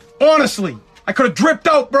 Honestly, I could have dripped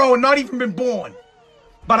out, bro, and not even been born.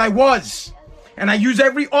 But I was. And I use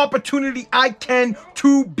every opportunity I can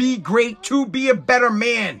to be great, to be a better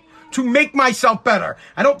man, to make myself better.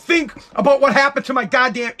 I don't think about what happened to my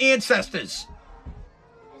goddamn ancestors.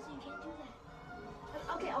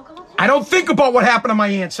 I don't think about what happened to my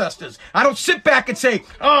ancestors. I don't sit back and say,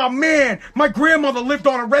 oh man, my grandmother lived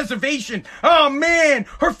on a reservation. Oh man,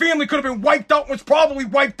 her family could have been wiped out and was probably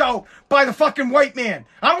wiped out by the fucking white man.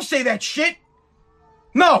 I don't say that shit.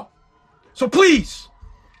 No. So please,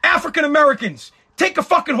 African Americans, take a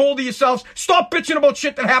fucking hold of yourselves. Stop bitching about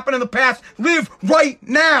shit that happened in the past. Live right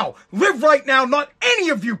now. Live right now. Not any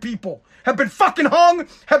of you people have been fucking hung,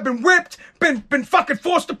 have been whipped, been fucking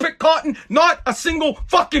forced to pick cotton. Not a single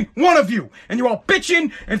fucking one of you. And you're all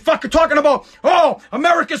bitching and fucking talking about, oh,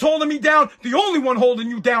 America's holding me down. The only one holding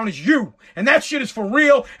you down is you. And that shit is for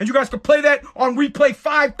real. And you guys can play that on replay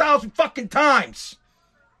 5,000 fucking times.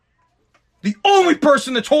 The only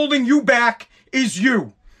person that's holding you back is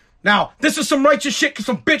you. Now, this is some righteous shit because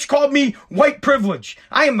some bitch called me white privilege.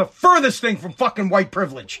 I am the furthest thing from fucking white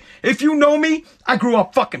privilege. If you know me, I grew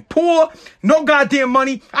up fucking poor, no goddamn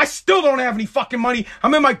money. I still don't have any fucking money.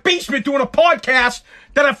 I'm in my basement doing a podcast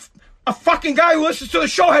that a fucking guy who listens to the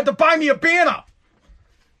show had to buy me a banner.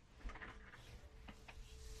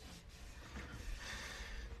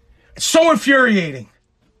 It's so infuriating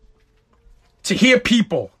to hear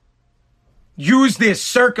people use their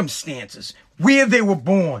circumstances, where they were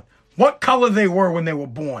born, what color they were when they were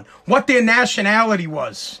born, what their nationality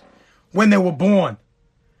was when they were born.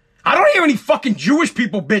 I don't hear any fucking Jewish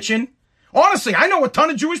people bitching. Honestly, I know a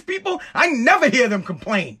ton of Jewish people. I never hear them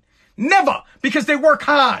complain. Never. Because they work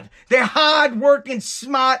hard. They're hard-working,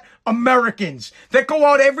 smart Americans that go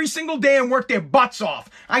out every single day and work their butts off.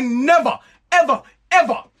 I never, ever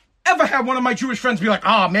had one of my Jewish friends be like,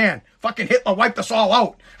 oh man, fucking Hitler wiped us all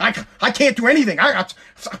out. I can't do anything.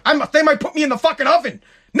 They might put me in the fucking oven.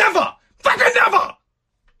 Never! Fucking never!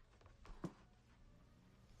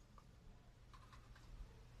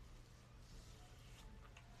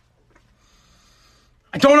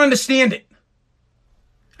 I don't understand it.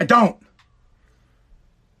 I don't.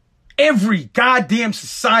 Every goddamn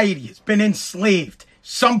society has been enslaved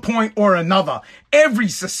some point or another. Every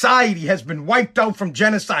society has been wiped out from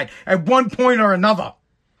genocide at one point or another.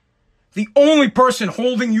 The only person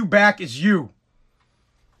holding you back is you.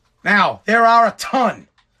 Now, there are a ton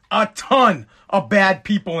of bad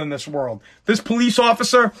people in this world. This police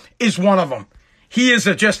officer is one of them. He is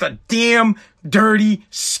just a damn dirty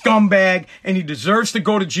scumbag, and he deserves to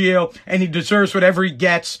go to jail, and he deserves whatever he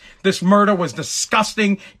gets. This murder was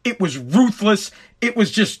disgusting. It was ruthless. It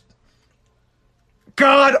was just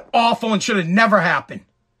god awful and should have never happened.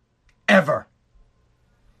 Ever.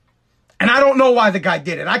 And I don't know why the guy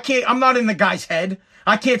did it. I'm not in the guy's head.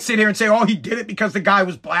 I can't sit here and say, oh, he did it because the guy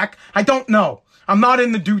was black. I don't know. I'm not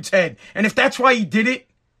in the dude's head. And if that's why he did it,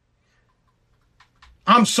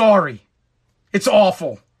 I'm sorry. It's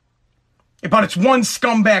awful. But it's one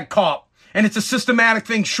scumbag cop. And it's a systematic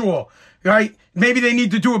thing, sure. Right? Maybe they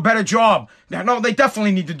need to do a better job. No, they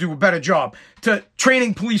definitely need to do a better job to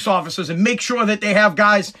training police officers and make sure that they have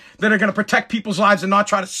guys that are going to protect people's lives and not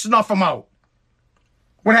try to snuff them out.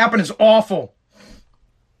 What happened is awful.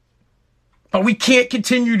 But we can't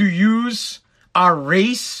continue to use our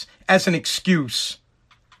race as an excuse.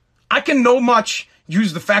 I can no much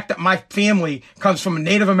use the fact that my family comes from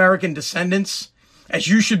Native American descendants as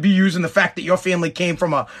you should be using the fact that your family came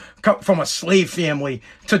from a slave family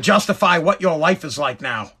to justify what your life is like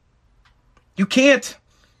now. You can't.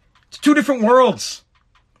 It's two different worlds.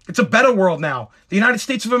 It's a better world now. The United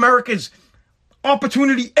States of America is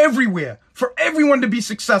opportunity everywhere for everyone to be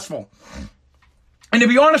successful. And to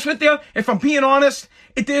be honest with you, if I'm being honest,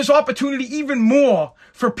 there's opportunity even more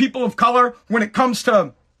for people of color when it comes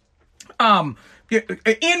to, and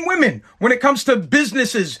women, when it comes to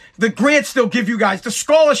businesses, the grants they'll give you guys, the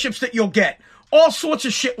scholarships that you'll get, all sorts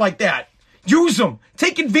of shit like that. Use them.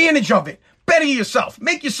 Take advantage of it. Better yourself.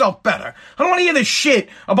 Make yourself better. I don't want to hear this shit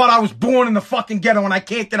about I was born in the fucking ghetto and I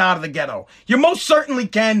can't get out of the ghetto. You most certainly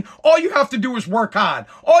can. All you have to do is work hard.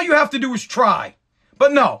 All you have to do is try.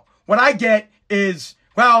 But no, what I get is,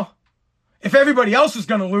 well, if everybody else is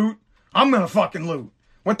going to loot, I'm going to fucking loot.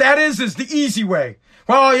 What that is the easy way.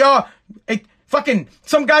 Well, yeah,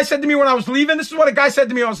 some guy said to me when I was leaving, this is what a guy said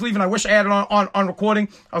to me when I was leaving. I wish I had it on recording.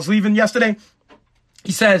 I was leaving yesterday.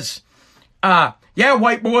 He says, yeah,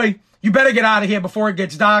 white boy, you better get out of here before it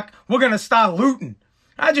gets dark. We're going to start looting.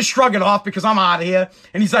 I just shrug it off because I'm out of here.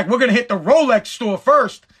 And he's like, we're going to hit the Rolex store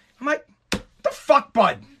first. I'm like, what the fuck,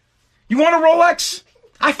 bud? You want a Rolex?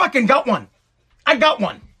 I fucking got one. I got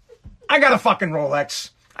one. I got a fucking Rolex.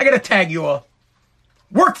 I got a Tag Heuer.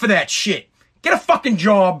 Work for that shit. Get a fucking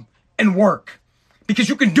job and work. Because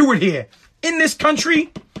you can do it here. In this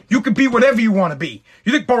country, you can be whatever you want to be.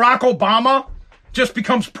 You think Barack Obama just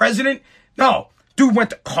becomes president? No. Dude went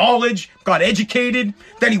to college, got educated,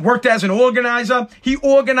 then he worked as an organizer. He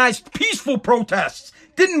organized peaceful protests.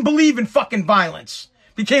 Didn't believe in fucking violence.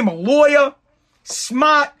 Became a lawyer,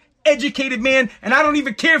 smart, educated man, and I don't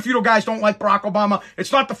even care if you guys don't like Barack Obama.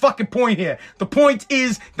 It's not the fucking point here. The point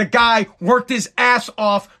is the guy worked his ass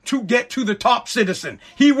off to get to the top citizen.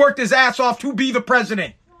 He worked his ass off to be the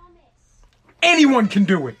president. Anyone can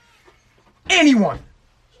do it. Anyone.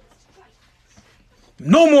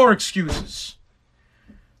 No more excuses.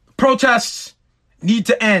 Protests need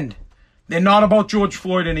to end. They're not about George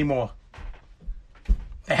Floyd anymore.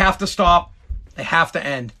 They have to stop. They have to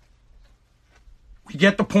end. We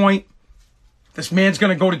get the point. This man's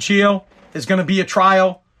going to go to jail. There's going to be a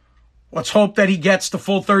trial. Let's hope that he gets the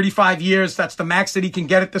full 35 years. That's the max that he can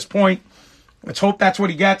get at this point. Let's hope that's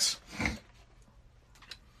what he gets.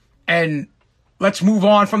 And let's move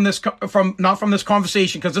on from this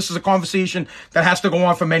conversation, because this is a conversation that has to go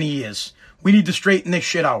on for many years. We need to straighten this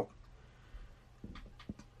shit out.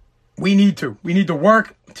 We need to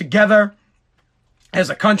work together as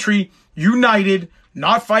a country, united,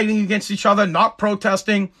 not fighting against each other, not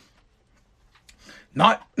protesting,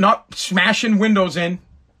 not smashing windows in.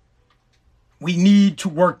 We need to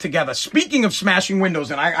work together. Speaking of smashing windows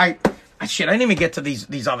in, I didn't even get to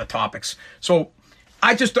these other topics. So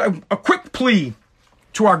a quick plea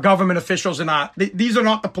to our government officials, and these are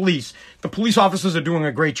not the police. The police officers are doing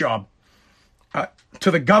a great job. To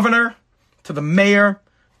the governor, to the mayor,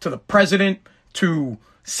 to the president, to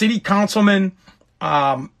city councilmen,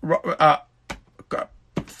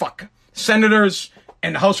 senators,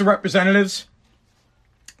 and the House of Representatives.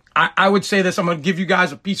 I would say this. I'm going to give you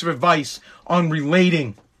guys a piece of advice on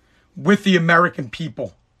relating with the American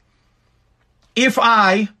people. If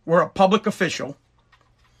I were a public official,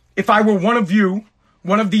 if I were one of you,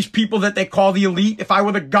 one of these people that they call the elite, if I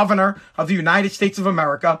were the governor of the United States of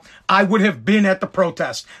America, I would have been at the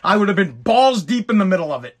protest. I would have been balls deep in the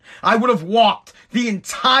middle of it. I would have walked the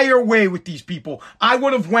entire way with these people. I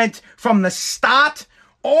would have went from the start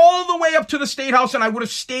all the way up to the State House, and I would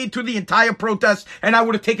have stayed through the entire protest, and I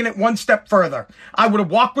would have taken it one step further. I would have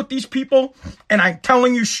walked with these people, and I'm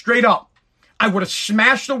telling you straight up, I would have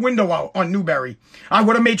smashed the window out on Newberry. I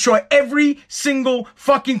would have made sure every single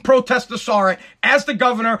fucking protester saw it. As the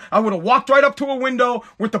governor, I would have walked right up to a window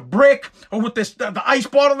with the brick or with the ice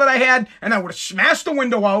bottle that I had, and I would have smashed the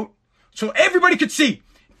window out so everybody could see.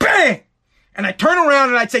 Bang! And I'd turn around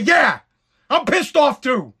and I'd say, yeah, I'm pissed off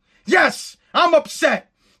too. Yes, I'm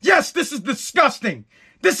upset. Yes, this is disgusting.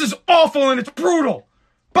 This is awful and it's brutal.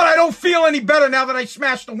 But I don't feel any better now that I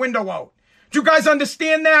smashed the window out. Do you guys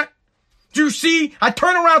understand that? Do you see? I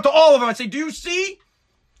turn around to all of them and say, do you see?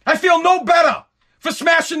 I feel no better for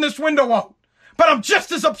smashing this window out. But I'm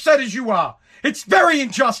just as upset as you are. It's very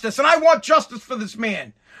injustice, and I want justice for this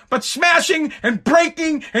man. But smashing and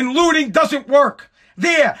breaking and looting doesn't work.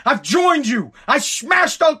 There, I've joined you. I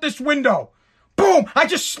smashed out this window. Boom, I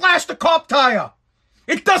just slashed a cop tire.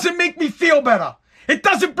 It doesn't make me feel better. It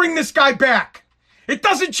doesn't bring this guy back. It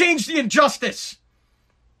doesn't change the injustice.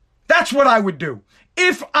 That's what I would do.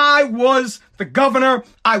 If I was the governor,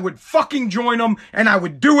 I would fucking join them, and I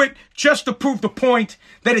would do it just to prove the point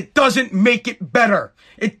that it doesn't make it better.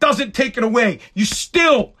 It doesn't take it away. You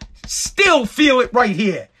still feel it right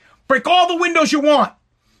here. Break all the windows you want.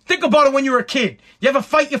 Think about it when you were a kid. You ever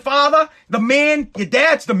fight your father? The man, your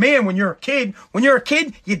dad's the man when you're a kid. When you're a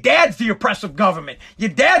kid, your dad's the oppressive government. Your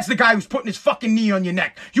dad's the guy who's putting his fucking knee on your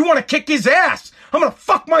neck. You want to kick his ass. I'm going to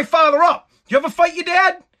fuck my father up. You ever fight your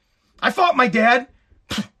dad? I fought my dad.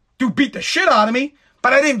 Dude beat the shit out of me,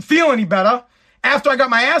 but I didn't feel any better. After I got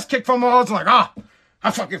my ass kicked from him, I was like,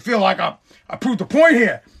 I fucking feel like I proved the point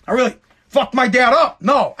here. I really fucked my dad up.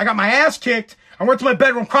 No, I got my ass kicked. I went to my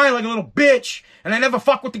bedroom crying like a little bitch, and I never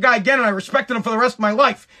fucked with the guy again, and I respected him for the rest of my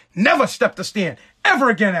life. Never stepped a stand ever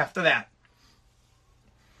again after that.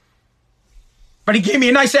 But he gave me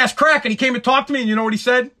a nice ass crack, and he came and talked to me, and you know what he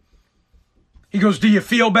said? He goes, "Do you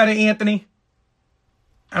feel better, Anthony?"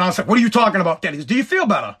 And I was like, "What are you talking about, Dad?" He goes, "Do you feel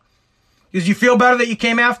better?" He goes, "You feel better that you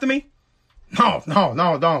came after me?" No,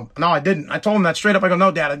 don't. No, I didn't. I told him that straight up. I go,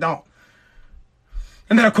 "No, Dad, I don't."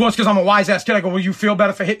 And then, of course, because I'm a wise-ass kid, I go, "Well, you feel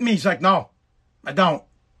better for hitting me?" He's like, "No, I don't.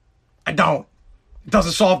 It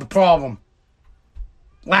doesn't solve the problem.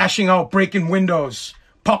 Lashing out, breaking windows,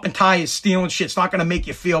 popping tires, stealing shit, it's not going to make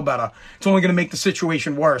you feel better. It's only going to make the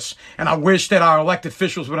situation worse. And I wish that our elected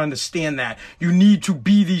officials would understand that. You need to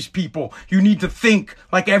be these people. You need to think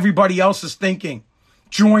like everybody else is thinking.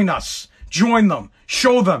 Join us. Join them.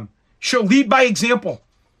 Show them. Lead by example.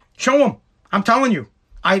 Show them. I'm telling you.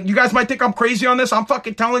 You guys might think I'm crazy on this. I'm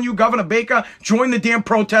fucking telling you, Governor Baker, join the damn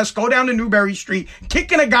protest, go down to Newberry Street,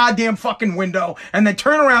 kick in a goddamn fucking window, and then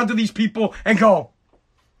turn around to these people and go,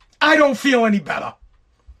 "I don't feel any better.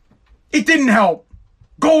 It didn't help.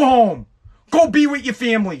 Go home. Go be with your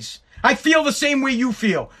families. I feel the same way you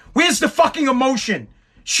feel. Where's the fucking emotion?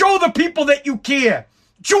 Show the people that you care.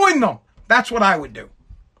 Join them." That's what I would do.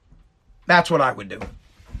 That's what I would do.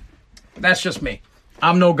 That's just me.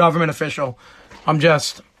 I'm no government official. I'm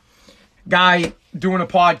just a guy doing a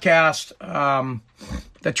podcast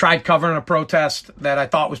that tried covering a protest that I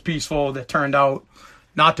thought was peaceful that turned out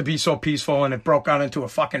not to be so peaceful, and it broke out into a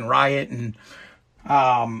fucking riot. And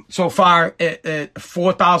so far,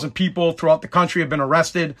 4,000 people throughout the country have been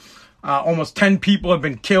arrested. Almost 10 people have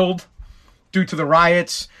been killed due to the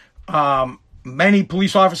riots. Many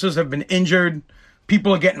police officers have been injured.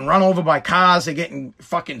 People are getting run over by cars. They're getting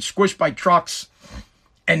fucking squished by trucks.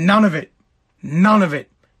 And none of it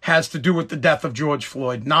has to do with the death of George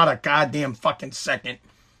Floyd. Not a goddamn fucking second.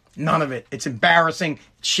 None of it. It's embarrassing.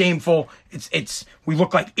 It's shameful. We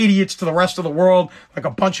look like idiots to the rest of the world, like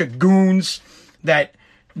a bunch of goons that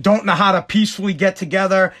don't know how to peacefully get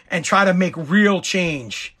together and try to make real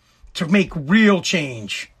change.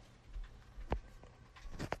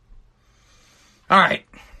 All right.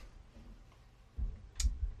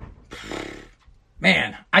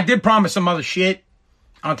 Man, I did promise some other shit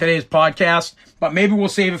on today's podcast, but maybe we'll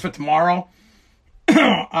save it for tomorrow.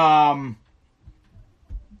 I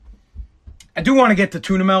do want to get to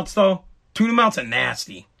tuna melts, though. Tuna melts are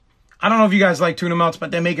nasty. I don't know if you guys like tuna melts,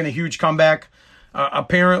 but they're making a huge comeback.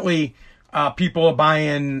 Apparently, people are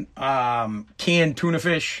buying canned tuna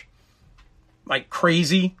fish like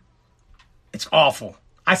crazy. It's awful.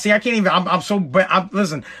 I can't even, I'm so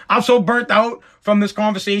burnt out from this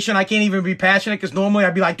conversation. I can't even be passionate because normally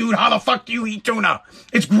I'd be like, "Dude, how the fuck do you eat tuna?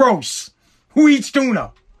 It's gross. Who eats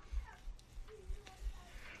tuna?"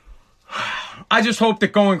 I just hope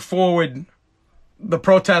that going forward, the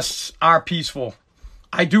protests are peaceful.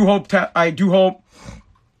 I do hope that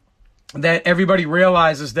everybody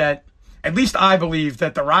realizes that, at least I believe,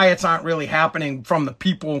 that the riots aren't really happening from the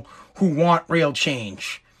people who want real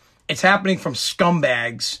change. It's happening from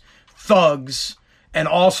scumbags, thugs, and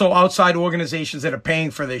also outside organizations that are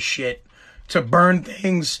paying for this shit to burn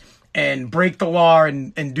things and break the law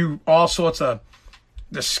and do all sorts of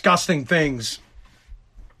disgusting things.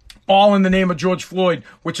 All in the name of George Floyd,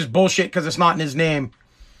 which is bullshit because it's not in his name.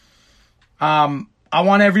 I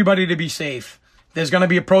want everybody to be safe. There's going to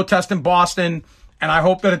be a protest in Boston, and I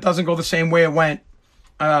hope that it doesn't go the same way it went,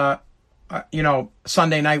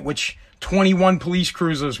 Sunday night, which 21 police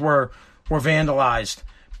cruisers were vandalized.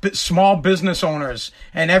 Small business owners,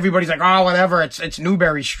 and everybody's like, "Oh, whatever, it's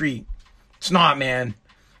Newberry Street." It's not, man.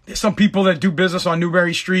 There's some people that do business on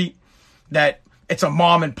Newberry Street that it's a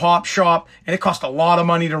mom and pop shop, and it costs a lot of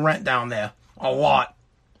money to rent down there. A lot.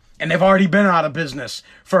 And they've already been out of business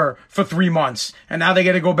for 3 months, and now they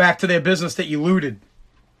got to go back to their business that you looted.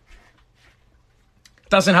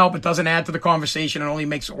 Doesn't help. It doesn't add to the conversation. It only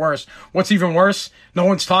makes it worse. What's even worse, no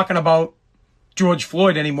one's talking about George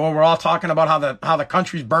Floyd anymore. We're all talking about how the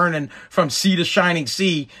country's burning from sea to shining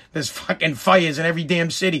sea. There's fucking fires in every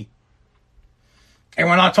damn city. And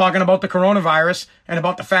we're not talking about the coronavirus and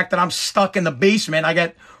about the fact that I'm stuck in the basement. I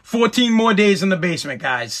got 14 more days in the basement,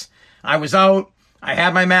 guys. I was out. I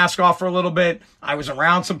had my mask off for a little bit. I was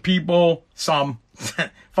around some people,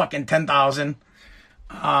 fucking 10,000.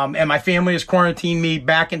 And my family has quarantined me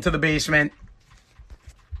back into the basement,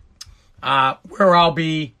 where I'll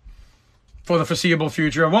be for the foreseeable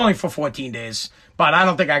future. Only for 14 days. But I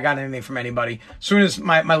don't think I got anything from anybody. As soon as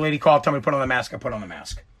my lady called, told me to put on the mask, I put on the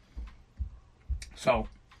mask. So, all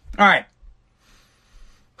right.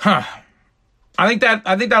 I think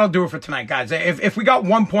that'll do it for tonight, guys. If we got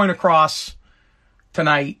one point across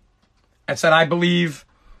tonight, I said I believe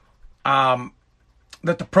that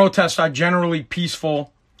the protests are generally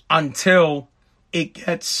peaceful until it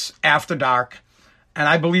gets after dark. And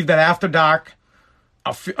I believe that after dark,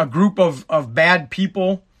 a group of bad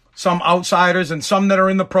people, some outsiders and some that are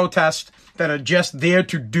in the protest that are just there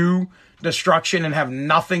to do destruction and have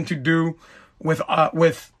nothing to do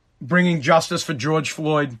with bringing justice for George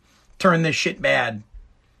Floyd, turn this shit bad.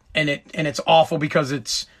 And it's awful because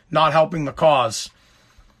it's not helping the cause.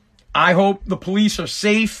 I hope the police are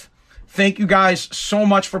safe. Thank you guys so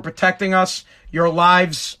much for protecting us. Your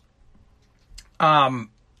lives are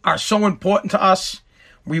so important to us.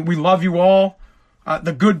 We love you all.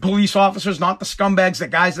 The good police officers, not the scumbags, the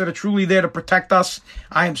guys that are truly there to protect us.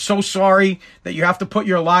 I am so sorry that you have to put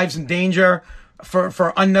your lives in danger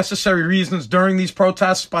for unnecessary reasons during these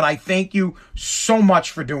protests, but I thank you so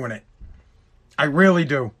much for doing it. I really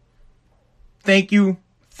do. Thank you,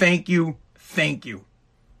 thank you, thank you.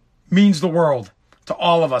 Means the world to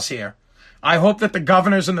all of us here. I hope that the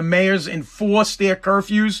governors and the mayors enforce their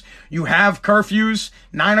curfews. You have curfews,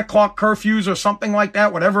 9 o'clock curfews or something like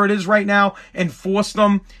that, whatever it is right now. Enforce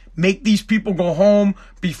them. Make these people go home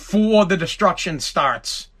before the destruction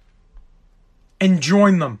starts. And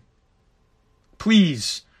join them.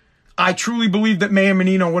 Please. I truly believe that Mayor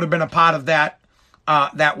Menino would have been a part of that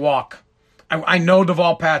walk. I know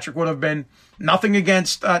Deval Patrick would have been. Nothing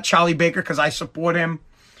against Charlie Baker because I support him.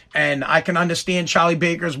 And I can understand Charlie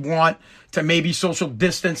Baker's want to maybe social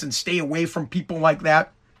distance and stay away from people like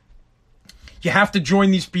that. You have to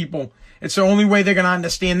join these people. It's the only way they're going to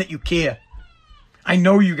understand that you care. I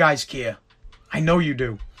know you guys care. I know you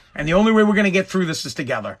do. And the only way we're going to get through this is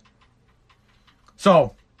together.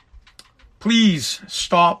 So, please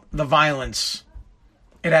stop the violence.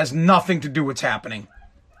 It has nothing to do with what's happening.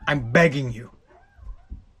 I'm begging you.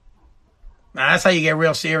 Now, that's how you get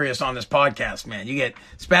real serious on this podcast, man. You get,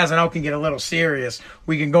 Spazzing Out can get a little serious.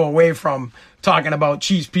 We can go away from talking about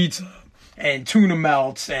cheese pizza and tuna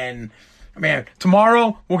melts and, man,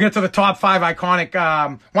 tomorrow we'll get to the top 5 iconic,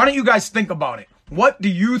 why don't you guys think about it? What do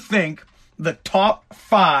you think the top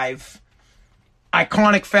 5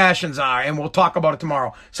 iconic fashions are? And we'll talk about it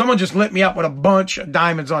tomorrow. Someone just lit me up with a bunch of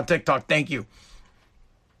diamonds on TikTok. Thank you.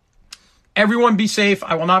 Everyone be safe.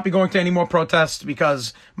 I will not be going to any more protests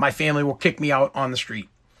because my family will kick me out on the street.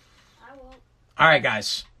 I won't. All right,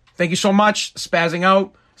 guys. Thank you so much. Spazzing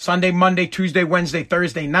Out. Sunday, Monday, Tuesday, Wednesday,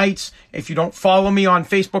 Thursday nights. If you don't follow me on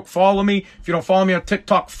Facebook, follow me. If you don't follow me on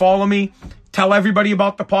TikTok, follow me. Tell everybody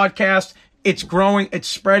about the podcast. It's growing. It's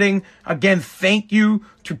spreading. Again, thank you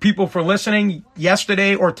to people for listening.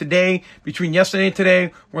 Yesterday or today, between yesterday and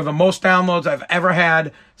today, were the most downloads I've ever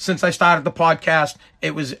had since I started the podcast.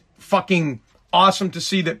 It was fucking awesome to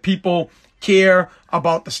see that people care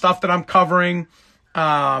about the stuff that I'm covering.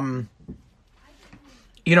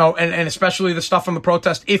 You know, and especially the stuff on the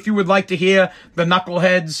protest. If you would like to hear the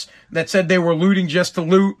knuckleheads that said they were looting just to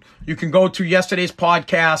loot, you can go to yesterday's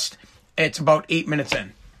podcast. It's about 8 minutes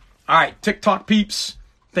in. All right, TikTok peeps,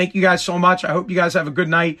 thank you guys so much. I hope you guys have a good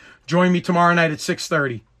night. Join me tomorrow night at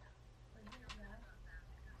 6:30.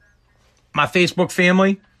 My Facebook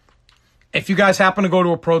family, if you guys happen to go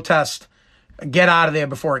to a protest, get out of there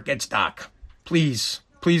before it gets dark. Please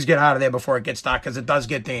get out of there before it gets dark because it does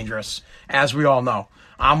get dangerous, as we all know.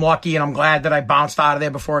 I'm lucky and I'm glad that I bounced out of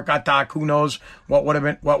there before it got dark. Who knows what would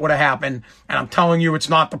have happened? And I'm telling you, it's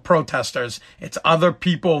not the protesters. It's other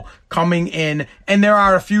people coming in. And there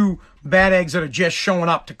are a few bad eggs that are just showing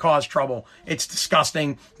up to cause trouble. It's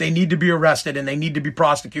disgusting. They need to be arrested and they need to be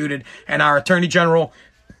prosecuted. And our Attorney General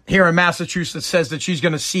here in Massachusetts says that she's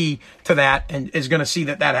going to see to that and is going to see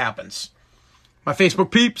that that happens. My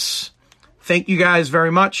Facebook peeps, thank you guys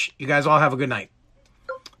very much. You guys all have a good night.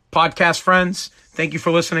 Podcast friends, thank you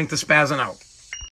for listening to Spazzing Out.